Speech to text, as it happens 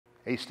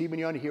Hey, Stephen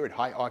Young here at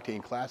High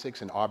Octane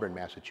Classics in Auburn,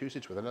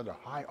 Massachusetts with another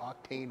high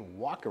octane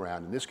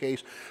walk-around. In this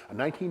case, a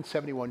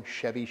 1971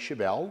 Chevy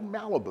Chevelle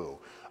Malibu.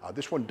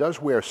 This one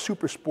does wear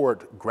Super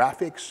Sport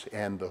graphics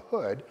and the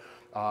hood.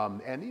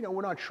 And you know,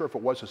 we're not sure if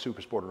it was a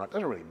Super Sport or not. It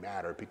doesn't really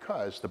matter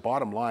because the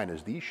bottom line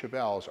is these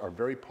Chevelles are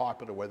very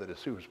popular whether they're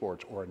Super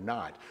Sports or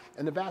not.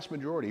 And the vast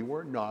majority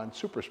were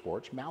non-Super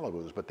Sports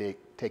Malibus, but they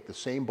take the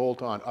same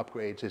bolt-on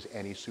upgrades as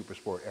any Super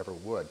Sport ever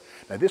would.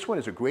 Now this one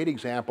is a great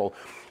example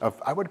of,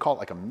 I would call it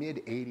like a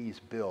mid-80s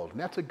build, and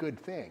that's a good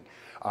thing.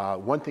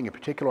 One thing in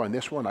particular on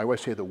this one, I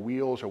always say the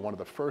wheels are one of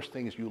the first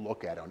things you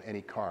look at on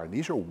any car. And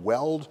these are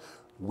Weld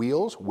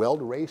wheels.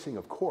 Weld Racing,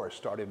 of course,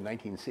 started in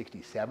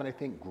 1967, I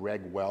think.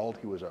 Greg Weld,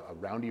 he was a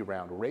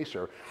roundy-round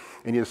racer,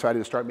 and he decided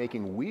to start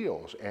making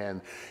wheels.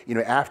 And, you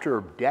know,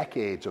 after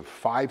decades of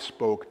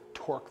 5-spoke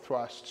torque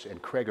thrusts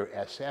and Krager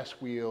SS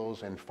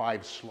wheels and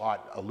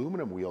 5-slot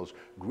aluminum wheels,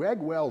 Greg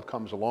Weld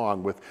comes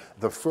along with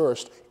the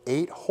first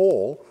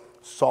 8-hole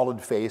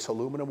solid face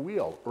aluminum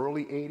wheel.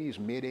 Early 80s,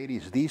 mid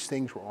 80s, these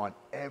things were on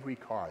every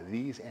car.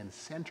 These and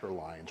center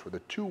lines were the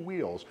two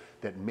wheels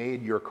that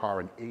made your car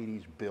an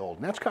 80s build.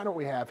 And that's kind of what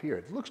we have here.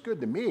 It looks good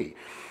to me.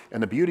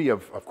 And the beauty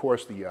of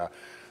course,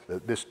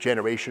 this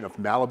generation of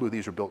Malibu,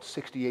 these were built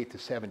 68 to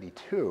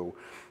 72.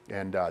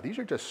 And these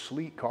are just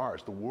sleek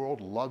cars. The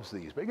world loves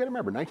these. But you gotta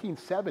remember,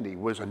 1970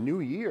 was a new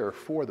year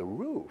for the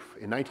roof.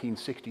 In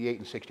 1968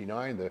 and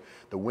 69,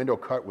 the window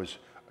cut was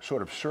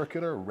sort of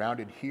circular,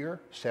 rounded here.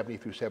 70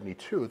 through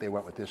 72, they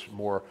went with this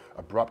more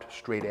abrupt,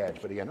 straight edge.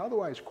 But again,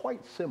 otherwise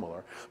quite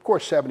similar. Of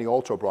course, 70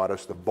 also brought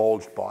us the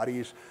bulged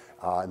bodies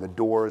and the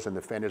doors and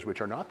the fenders,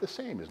 which are not the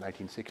same as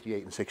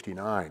 1968 and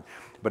 69.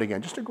 But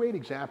again, just a great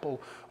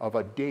example of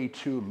a day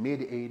two,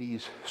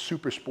 mid-80s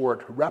Super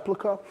Sport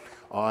replica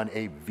on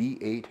a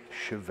V8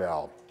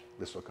 Chevelle.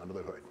 Let's look under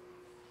the hood.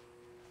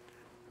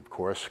 Of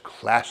course,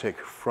 classic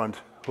front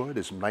hood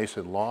is nice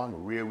and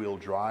long, rear-wheel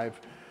drive,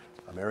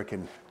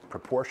 American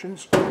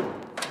proportions.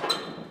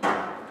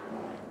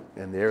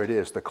 And there it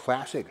is, the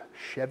classic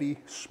Chevy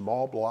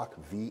small block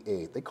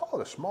V8. They call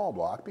it a small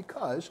block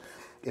because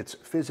it's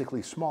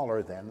physically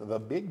smaller than the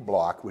big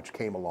block, which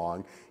came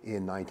along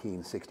in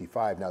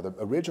 1965. Now, the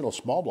original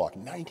small block,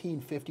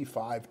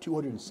 1955,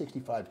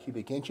 265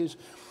 cubic inches.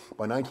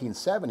 By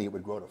 1970, it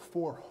would grow to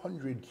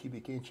 400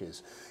 cubic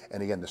inches.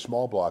 And again, the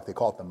small block, they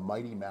call it the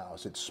Mighty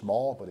Mouse. It's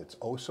small, but it's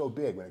oh so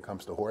big when it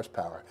comes to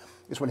horsepower.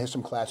 This one has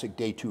some classic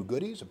day two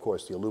goodies. Of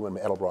course, the aluminum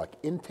Edelbrock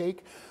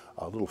intake,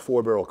 a little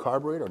 4-barrel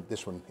carburetor.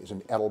 This one is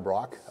an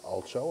Edelbrock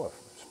also,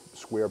 a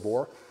square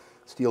bore,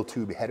 steel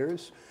tube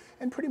headers,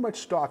 and pretty much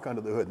stock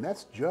under the hood. And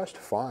that's just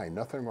fine,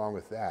 nothing wrong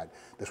with that.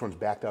 This one's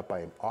backed up by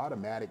an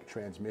automatic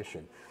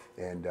transmission.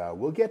 And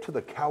we'll get to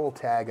the cowl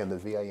tag and the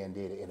VIN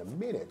data in a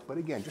minute. But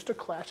again, just a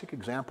classic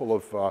example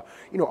of,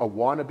 you know, a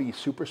wannabe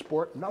Super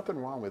Sport. Nothing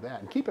wrong with that.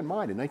 And keep in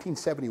mind, in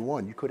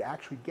 1971, you could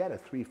actually get a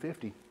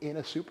 350 in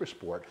a Super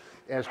Sport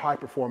as high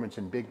performance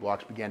and big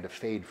blocks began to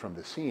fade from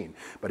the scene.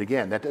 But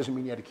again, that doesn't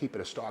mean you had to keep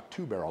it a stock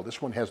 2-barrel.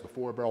 This one has the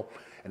 4-barrel,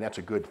 and that's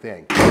a good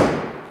thing.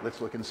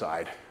 Let's look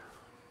inside.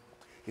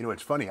 You know,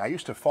 it's funny, I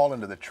used to fall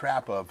into the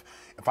trap of,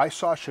 if I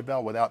saw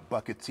Chevelle without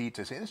bucket seats,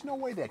 I say, there's no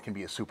way that can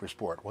be a Super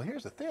Sport. Well,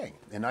 here's the thing.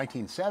 In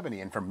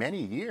 1970, and for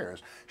many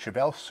years,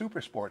 Chevelle Super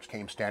Sports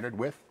came standard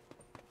with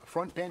a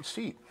front bench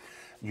seat.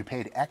 You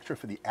paid extra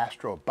for the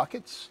Astro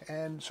buckets,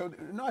 and so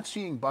not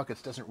seeing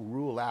buckets doesn't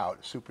rule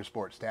out Super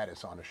Sport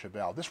status on a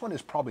Chevelle. This one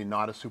is probably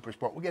not a Super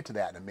Sport. We'll get to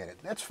that in a minute.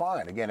 That's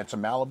fine. Again, it's a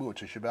Malibu,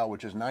 it's a Chevelle,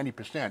 which is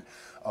 90%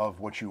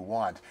 of what you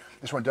want.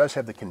 This one does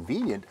have the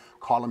convenient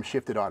column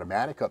shifted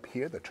automatic up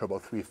here, the Turbo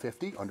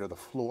 350 under the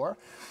floor.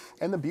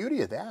 And the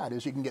beauty of that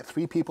is you can get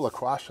 3 people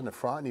across in the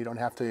front and you don't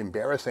have to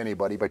embarrass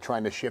anybody by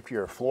trying to shift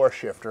your floor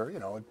shifter. You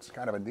know, it's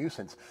kind of a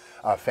nuisance.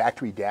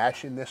 Factory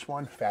dash in this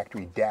one,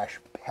 factory dash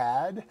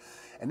pad.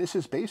 And this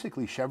is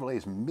basically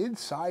Chevrolet's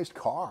mid-sized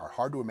car.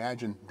 Hard to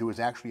imagine there was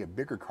actually a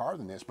bigger car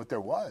than this, but there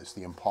was.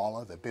 The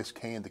Impala, the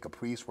Biscayne, the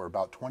Caprice were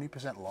about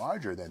 20%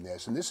 larger than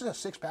this. And this is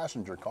a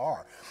 6-passenger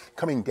car.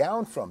 Coming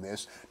down from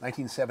this,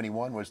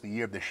 1971 was the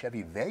year of the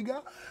Chevy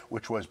Vega,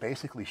 which was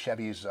basically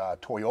Chevy's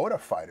Toyota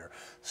Fighter.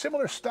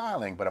 Similar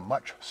styling, but a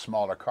much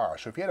smaller car.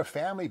 So if you had a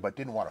family but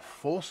didn't want a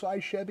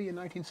full-size Chevy in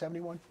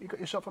 1971, you got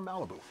yourself a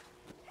Malibu.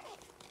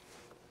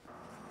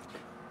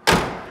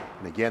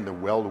 And again, the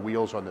Weld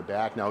wheels on the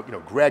back. Now, you know,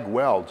 Greg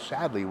Weld,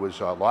 sadly,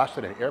 was lost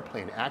in an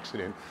airplane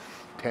accident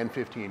 10,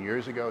 15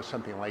 years ago,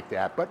 something like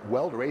that. But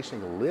Weld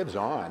Racing lives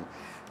on.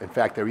 In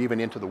fact, they're even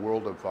into the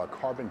world of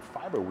carbon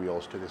fiber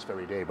wheels to this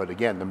very day. But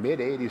again, the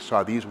mid-80s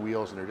saw these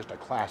wheels, and they're just a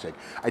classic.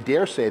 I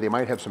dare say they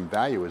might have some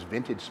value as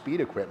vintage speed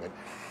equipment.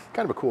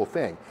 Kind of a cool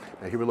thing.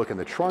 Now, here we look in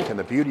the trunk, and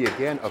the beauty,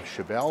 again, of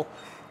Chevelle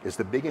is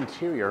the big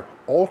interior,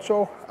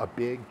 also a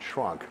big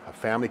trunk. A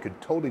family could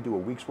totally do a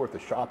week's worth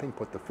of shopping,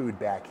 put the food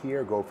back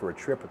here, go for a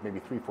trip with maybe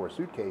 3-4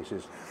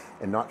 suitcases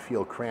and not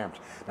feel cramped.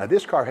 Now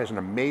this car has an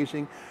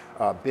amazing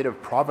bit of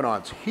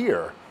provenance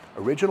here.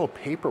 Original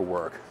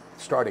paperwork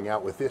starting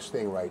out with this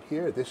thing right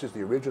here. This is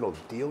the original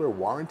dealer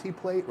warranty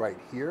plate right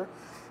here.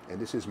 And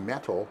this is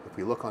metal. If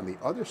we look on the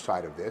other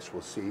side of this,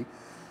 we'll see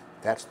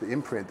That's the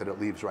imprint that it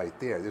leaves right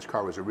there. This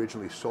car was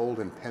originally sold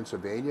in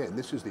Pennsylvania, and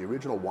this is the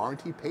original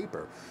warranty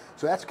paper.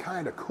 So that's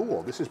kind of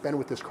cool. This has been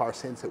with this car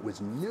since it was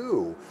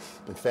new.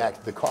 In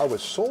fact, the car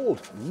was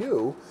sold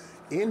new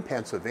in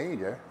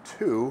Pennsylvania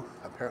to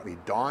apparently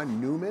Don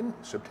Newman,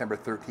 September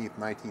 13th,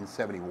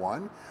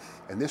 1971.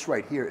 And this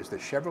right here is the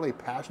Chevrolet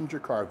passenger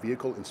car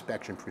vehicle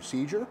inspection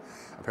procedure.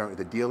 Apparently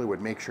the dealer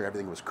would make sure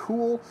everything was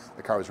cool,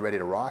 the car was ready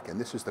to rock, and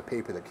this is the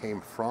paper that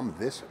came from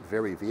this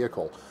very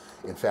vehicle.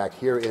 In fact,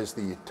 here is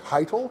the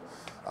title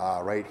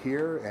right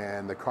here,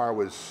 and the car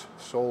was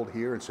sold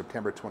here in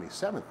September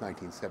 27th,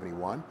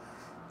 1971.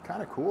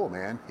 Kind of cool,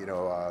 man. You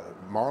know,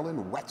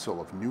 Marlon Wetzel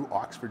of New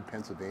Oxford,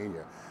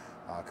 Pennsylvania.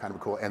 Kind of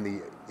cool. And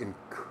the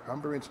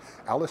encumbrance,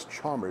 Alice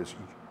Chalmers,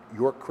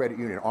 York Credit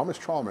Union. Alice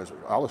Chalmers,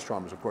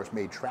 of course,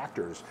 made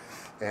tractors,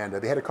 and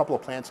they had a couple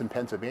of plants in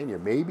Pennsylvania.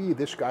 Maybe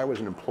this guy was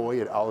an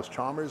employee at Alice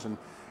Chalmers and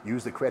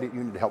used the credit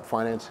union to help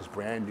finance his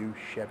brand new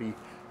Chevy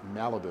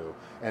Malibu.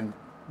 And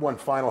one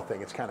final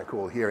thing, it's kind of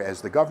cool here,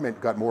 as the government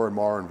got more and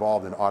more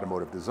involved in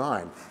automotive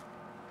design,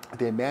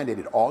 they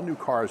mandated all new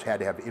cars had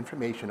to have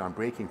information on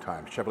braking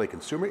times. Chevrolet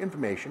Consumer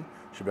Information,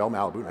 Chevelle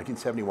Malibu,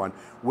 1971,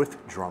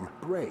 with drum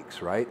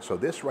brakes, right? So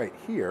this right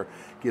here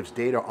gives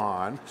data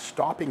on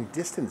stopping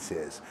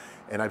distances.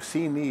 And I've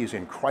seen these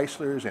in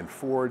Chryslers and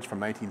Fords from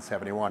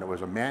 1971. It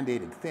was a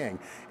mandated thing.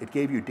 It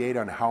gave you data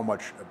on how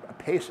much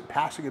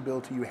passing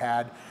ability you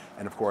had,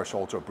 and of course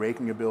also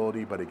braking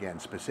ability, but again,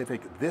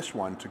 specific this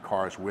one to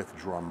cars with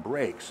drum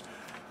brakes.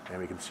 And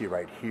we can see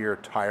right here,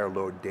 tire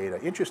load data.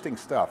 Interesting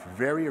stuff,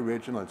 very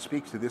original, and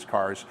speaks to this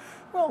car's,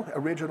 well,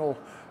 original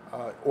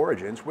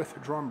origins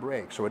with drum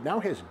brakes. So it now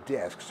has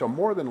discs, so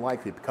more than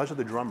likely, because of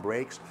the drum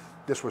brakes,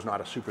 this was not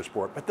a super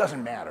sport, but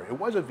doesn't matter. It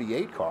was a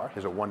V8 car,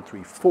 has a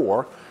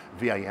 134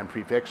 VIN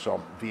prefix,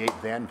 so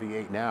V8 then,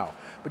 V8 now.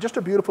 But just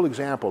a beautiful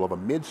example of a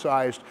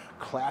mid-sized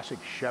classic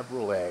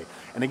Chevrolet.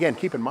 And again,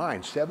 keep in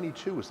mind,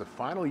 72 was the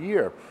final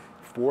year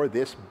for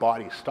this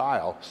body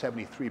style.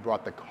 73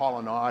 brought the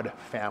Colonnade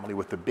family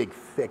with the big,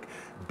 thick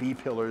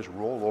B-pillars,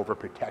 rollover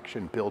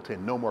protection built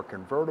in, no more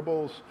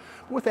convertibles.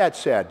 With that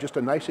said, just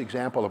a nice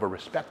example of a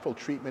respectful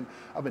treatment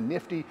of a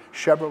nifty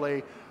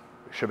Chevelle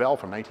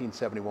from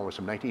 1971 with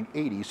some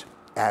 1980s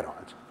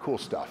add-ons. Cool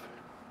stuff.